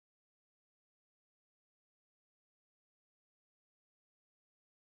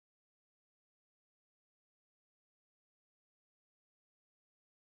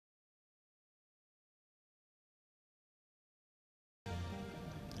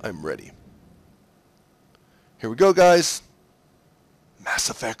I'm ready. Here we go, guys. Mass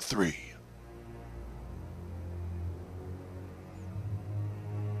Effect 3.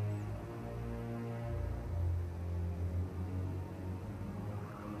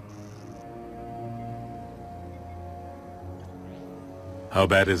 How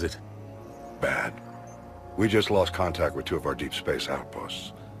bad is it? Bad. We just lost contact with 2 of our deep space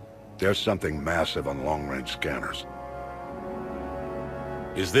outposts. There's something massive on long-range scanners.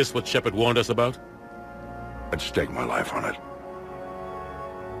 Is this what Shepard warned us about? I'd stake my life on it.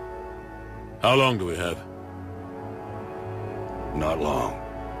 How long do we have? Not long.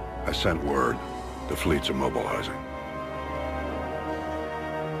 I sent word. The fleets are mobilizing.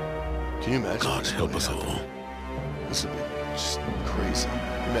 Can you imagine? God help us all. This would be just crazy.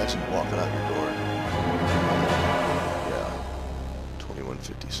 Imagine walking out your door. Yeah.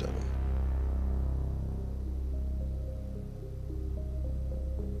 2157.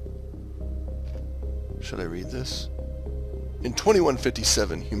 Should I read this? In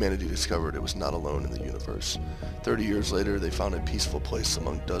 2157, humanity discovered it was not alone in the universe. 30 years later, they found a peaceful place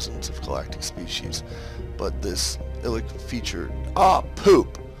among dozens of galactic species. But this illic feature... Ah,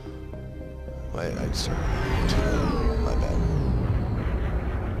 poop! Wait, I just... My bad.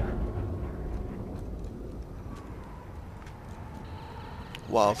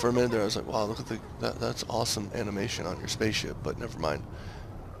 Wow, for a minute there I was like, wow, look at that's awesome animation on your spaceship, but never mind.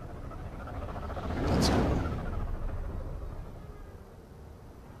 That's cool.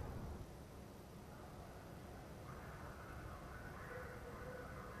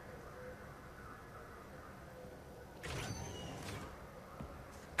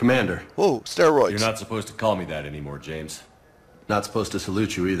 Commander. Whoa, steroids. You're not supposed to call me that anymore, James. Not supposed to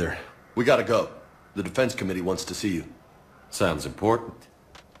salute you either. We gotta go. The Defense Committee wants to see you. Sounds important.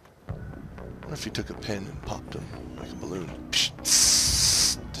 What if you took a pin and popped him like a balloon?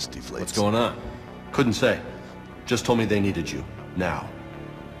 Just deflates. What's going on? Couldn't say. Just told me they needed you. Now.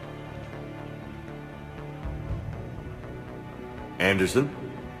 Anderson?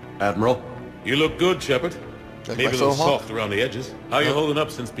 Admiral? You look good, Shepard. Like Maybe a my little faux hawk? soft around the edges. How are you holding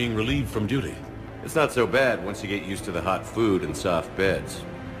up since being relieved from duty? It's not so bad once you get used to the hot food and soft beds.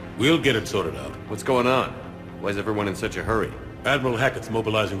 We'll get it sorted out. What's going on? Why is everyone in such a hurry? Admiral Hackett's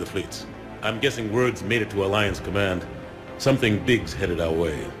mobilizing the fleets. I'm guessing word's made it to Alliance Command. Something big's headed our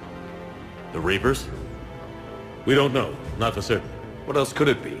way. The Reapers? We don't know. Not for certain. What else could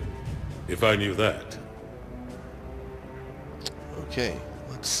it be? If I knew that. Okay,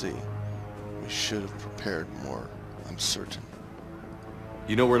 let's see. We should have prepared more, I'm certain.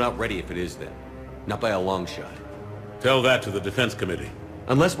 You know we're not ready if it is then. Not by a long shot. Tell that to the Defense Committee.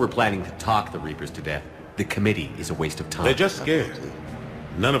 Unless we're planning to talk the Reapers to death, the committee is a waste of time. They're just How scared. ugly.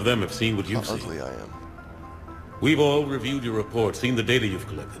 None of them have seen what How you've seen. ugly I am. We've all reviewed your report, seen the data you've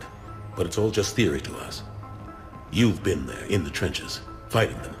collected. But it's all just theory to us. You've been there, in the trenches,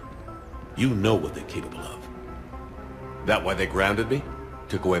 fighting them. You know what they're capable of. That why they grounded me?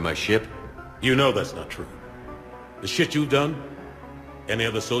 Took away my ship? You know that's not true. The shit you've done, any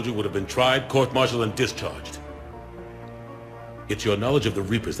other soldier would have been tried, court-martialed, and discharged. It's your knowledge of the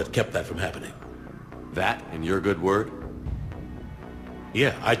Reapers that kept that from happening. That and your good word?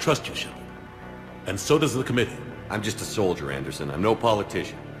 Yeah, I trust you, Shepard. And so does the committee. I'm just a soldier, Anderson. I'm no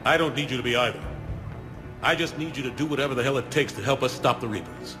politician. I don't need you to be either. I just need you to do whatever the hell it takes to help us stop the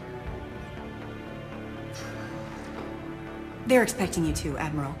Reapers. They're expecting you to,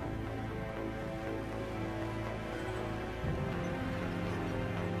 Admiral.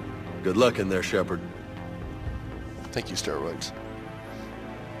 Good luck in there, Shepard. Thank you, steroids.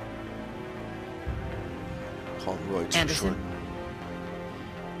 Call them roids for Anderson. short.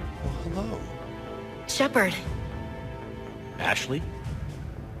 Well, hello. Shepard. Ashley?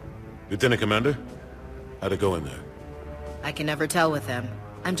 Lieutenant Commander, how'd it go in there? I can never tell with them.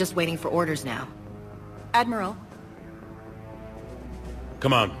 I'm just waiting for orders now. Admiral.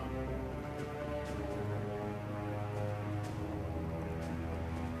 Come on.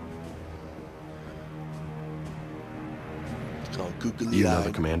 It's called googly You know the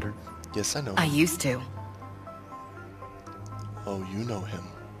eyed. commander? Yes, I know I him. used to. Oh, you know him.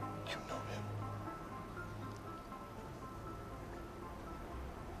 You know him.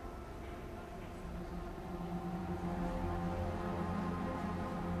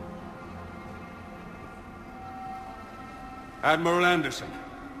 Admiral Anderson.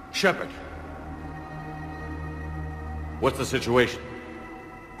 Shepard. What's the situation?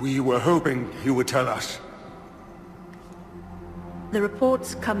 We were hoping you would tell us. The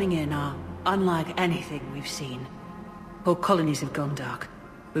reports coming in are unlike anything we've seen. Whole colonies have gone dark.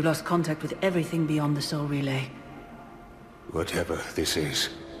 We've lost contact with everything beyond the Soul Relay. Whatever this is,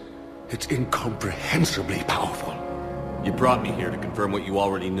 It's incomprehensibly powerful. You brought me here to confirm what you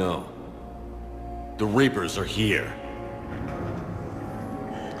already know. The Reapers are here.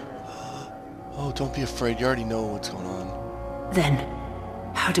 Oh, don't be afraid. You already know what's going on. Then,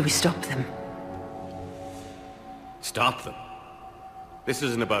 how do we stop them? Stop them. This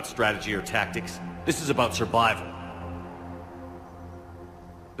isn't about strategy or tactics. This is about survival.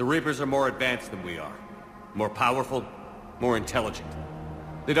 The Reapers are more advanced than we are. More powerful, more intelligent.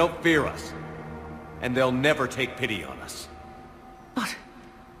 They don't fear us. And they'll never take pity on us. But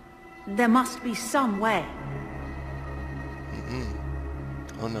there must be some way.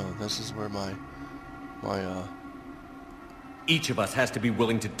 Oh no, this is where my Each of us has to be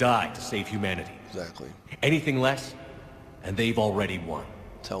willing to die to save humanity. exactly. Anything less, and they've already won.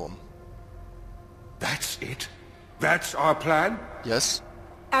 Tell him. That's it? That's our plan? Yes?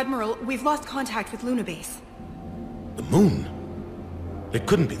 Admiral, we've lost contact with Luna Base. The moon? It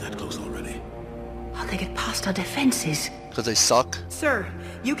couldn't be that close already. How'd they get past our defenses? Because they suck? Sir,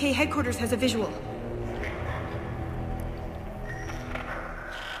 UK headquarters has a visual.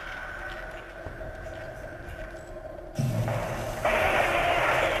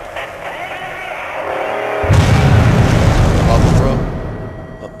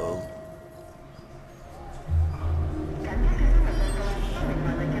 Uh-oh.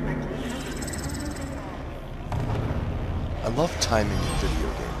 I love timing in video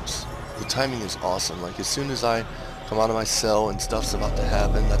games. The timing is awesome. Like, as soon as I come out of my cell and stuff's about to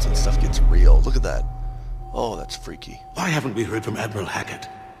happen, that's when stuff gets real. Look at that. Oh, that's freaky. Why haven't we heard from Admiral Hackett?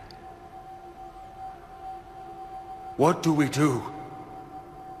 What do we do?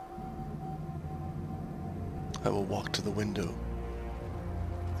 I will walk to the window.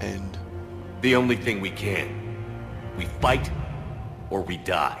 And... The only thing we can. We fight, or we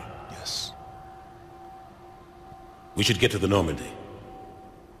die. yes. We should get to the Normandy.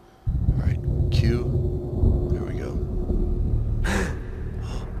 Alright, Q. There we go.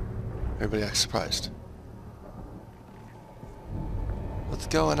 Everybody acts surprised. What's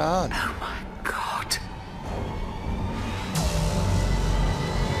going on? Oh my god.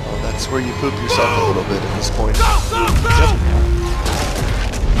 Oh, that's where you poop yourself a little bit at this point.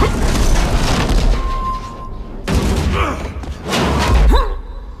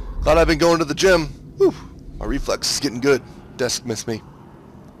 Glad I've been going to the gym. Whew. My reflex is getting good. Desk missed me.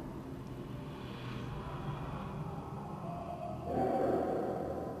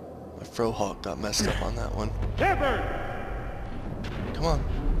 My Frohawk got messed up on that one. Shepard! Come on.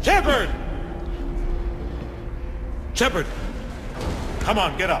 Shepard! Shepard! Come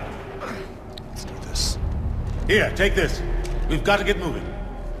on, get up. Let's do this. Here, take this. We've got to get moving.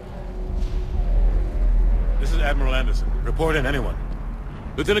 This is Admiral Anderson. Report in, anyone.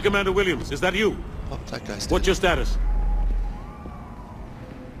 Lieutenant Commander Williams, is that you? Oh, that guy's dead. What's your status?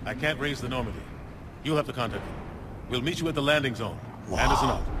 I can't raise the Normandy. You'll have to contact him. We'll meet you at the landing zone. Wow. Anderson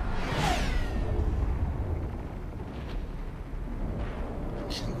out.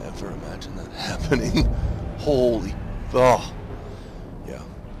 I can never imagine that happening. Holy... Oh. Yeah.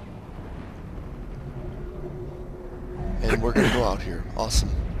 And we're gonna go out here. Awesome.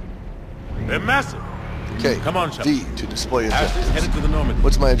 They're massive. Okay. Come on, Shepard. D to display Ashley's objectives. headed to the Normandy.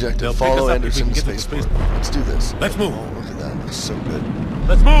 What's my objective? They'll pick Follow us up if we can Anderson's get to the spaceport. spaceport. Let's do this. Let's move. Oh, look at that. That's so good.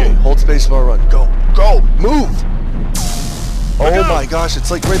 Let's move! Okay, hold spacebar, run. Go! Go! Move! Look Oh out! my gosh,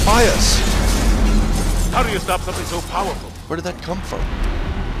 it's like right by us! How do you stop something so powerful? Where did that come from?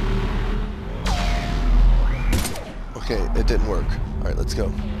 Okay, it didn't work. Alright, let's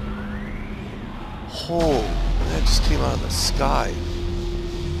go. Oh, that just came out of the sky.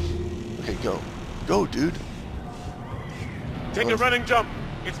 Okay, go. Go, dude. Take a running jump.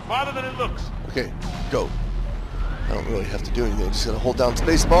 It's farther than it looks. Okay, go. I don't really have to do anything. I just gotta hold down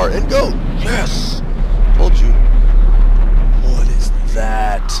spacebar and go! Yes! Told you. What is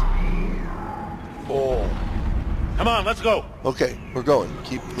that? Oh. Come on, let's go. Okay, we're going.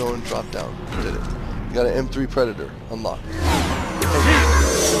 Keep going, drop down. Did it. You got an M3 Predator. Unlocked.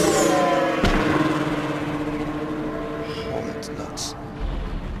 Oh, that's nuts.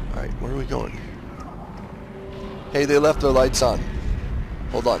 Alright, where are we going? Hey, they left their lights on.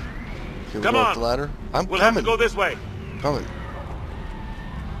 Hold on. Can we Come go on. up the ladder? I'm We'll have coming. to go this way. Coming.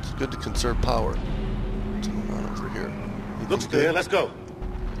 It's good to conserve power. What's going on over here? Anything Looks good? clear. Let's go.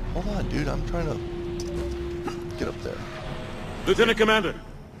 Hold on, dude. I'm trying to get up there. Lieutenant Commander,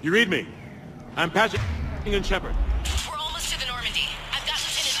 you read me. I'm patching in Shepard. We're almost to the Normandy. I've got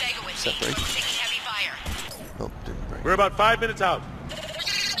Lieutenant Vega with Is that break? Taking heavy fire. Nope, didn't break. We're about 5 minutes out.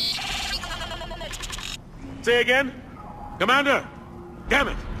 Say again? Commander! Damn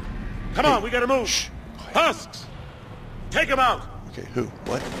it! Come on, we gotta move! Shh. Husks! Take him out! Okay, who?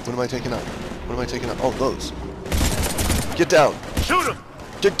 What? What am I taking out? What am I taking out? Oh, those. Get down. Shoot him!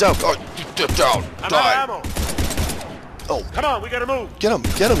 Get down. Oh, get down. I'm Die. out of ammo. Oh, Come on, we gotta move. get him.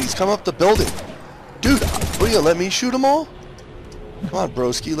 Get him. He's come up the building. Dude, what, are you gonna let me shoot them all? Come on,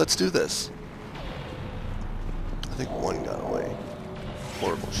 broski. Let's do this. I think one got away.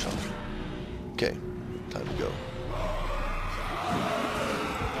 Horrible shot. Okay, time to go.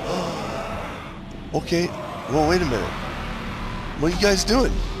 Okay, well, wait a minute. What are you guys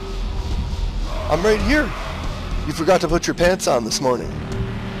doing? I'm right here. You forgot to put your pants on this morning.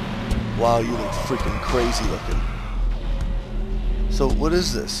 Wow, you look freaking crazy looking. So, what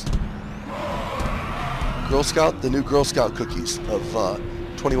is this? Girl Scout? The new Girl Scout cookies of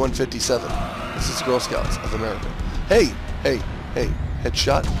 2157. This is Girl Scouts of America. Hey, hey, hey.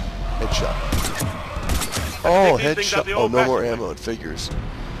 Headshot? Headshot. Oh, headshot. Oh, no more ammo. It figures.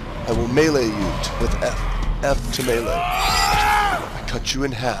 I will melee you with F. F to melee. I cut you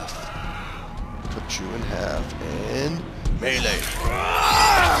in half. Cut you in half. And melee.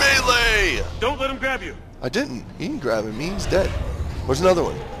 Melee! Don't let him grab you. I didn't. He ain't grabbing me. He's dead. Where's another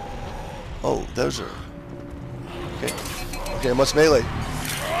one? Oh, those are... Okay. Okay, I must melee.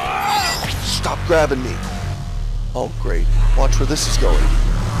 Stop grabbing me. Oh, great. Watch where this is going.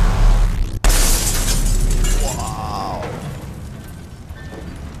 Wow.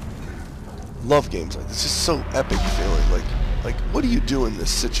 Love games like this. It's just so epic feeling. Like, what do you do in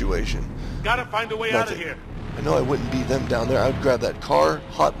this situation? Gotta find a way out of here. I know I wouldn't be them down there. I would grab that car,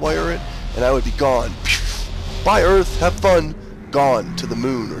 hotwire it, and I would be gone. Bye, Earth. Have fun. Gone to the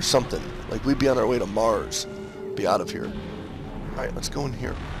moon or something. Like, we'd be on our way to Mars. Be out of here. Alright, let's go in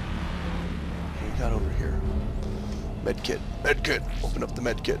here. What we got over here? Medkit. Medkit. Open up the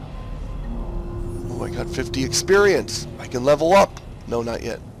medkit. Oh, I got 50 experience. I can level up. No, not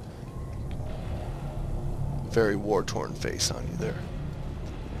yet. Very war-torn face on you there.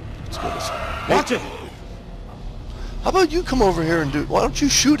 Let's go this way. Hey, Watch it! how about you come over here and do... Why don't you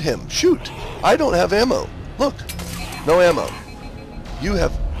shoot him? Shoot! I don't have ammo. Look. No ammo. You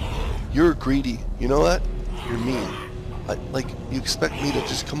have... You're greedy. You know that? You're mean. Like, you expect me to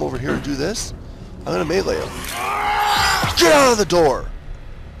just come over here and do this? I'm gonna melee him. Get out of the door!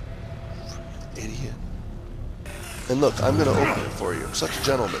 Idiot. And look, I'm gonna open it for you. I'm such a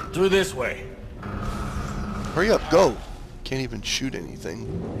gentleman. Through this way. Hurry up, go! Can't even shoot anything.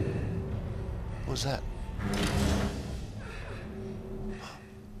 What was that?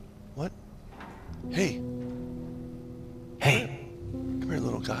 What? Hey! Hey, Come here,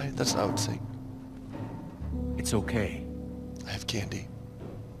 little guy. That's what I would say. it's okay. I have candy.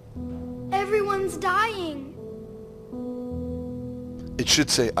 Everyone's dying. It should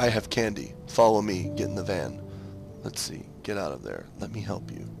say, I have candy. Follow me. Get in the van. Let's see. Get out of there. Let me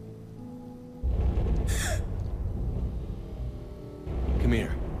help you. Come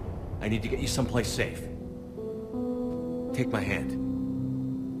here. I need to get you someplace safe. Take my hand.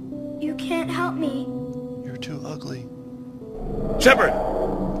 You can't help me. You're too ugly. Shepard!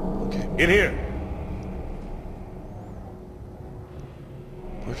 Okay. In here.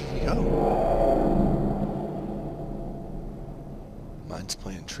 Where did he go? Mine's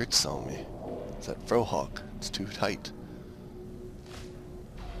playing tricks on me. It's that Frohawk. It's too tight.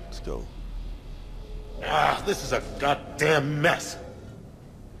 Let's go. Ah, this is a goddamn mess.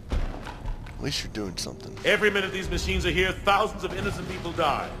 At least you're doing something. Every minute these machines are here, thousands of innocent people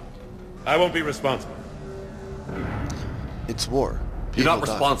die. I won't be responsible. It's war. You're not People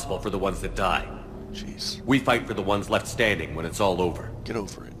die. responsible for the ones that die. Jeez. We fight for the ones left standing when it's all over. Get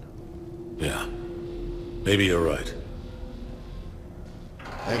over it. Yeah. Maybe you're right.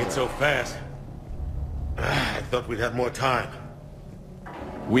 Take it so fast. Ah, I thought we'd have more time.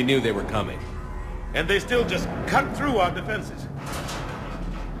 We knew they were coming. And they still just cut through our defenses.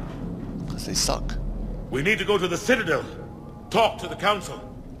 Because they suck. We need to go to the Citadel. Talk to the Council.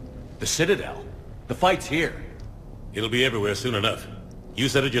 The Citadel? The fight's here. It'll be everywhere soon enough. You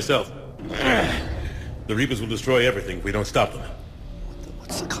said it yourself. The Reapers will destroy everything if we don't stop them.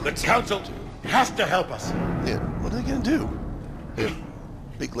 What's the The Council? Council has to help us. Yeah, what are they gonna do? They have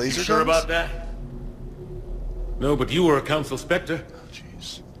big laser Sure guns? about that? No, but you were a Council Spectre. Oh,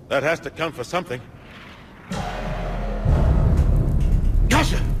 jeez. That has to count for something.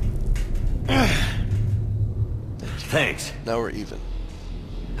 Gotcha! Thanks. Now we're even.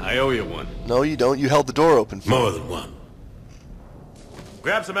 I owe you one. No, you don't. You held the door open for me. More than one.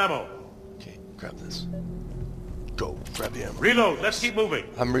 Grab some ammo. Okay, grab this. Go. Grab the ammo. Reload. Let's keep moving.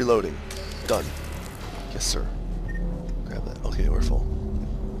 I'm reloading. Done. Yes, sir. Grab that. Okay, we're full.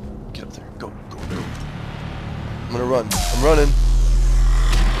 Get up there. Go, go, go. I'm gonna run. I'm running.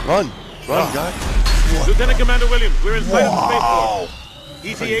 Run. Run, guy. Lieutenant Commander Williams, we're in sight of the Wow!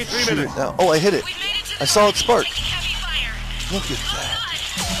 spaceport. ETA 3 Shoot minutes. it now. Oh, I hit it. I saw it spark. Look at that.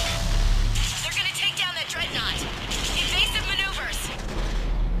 They're gonna take down that dreadnought. Invasive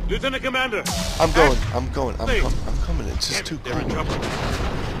maneuvers. Lieutenant Commander. I'm going. I'm coming. It's just too They're in cold. trouble.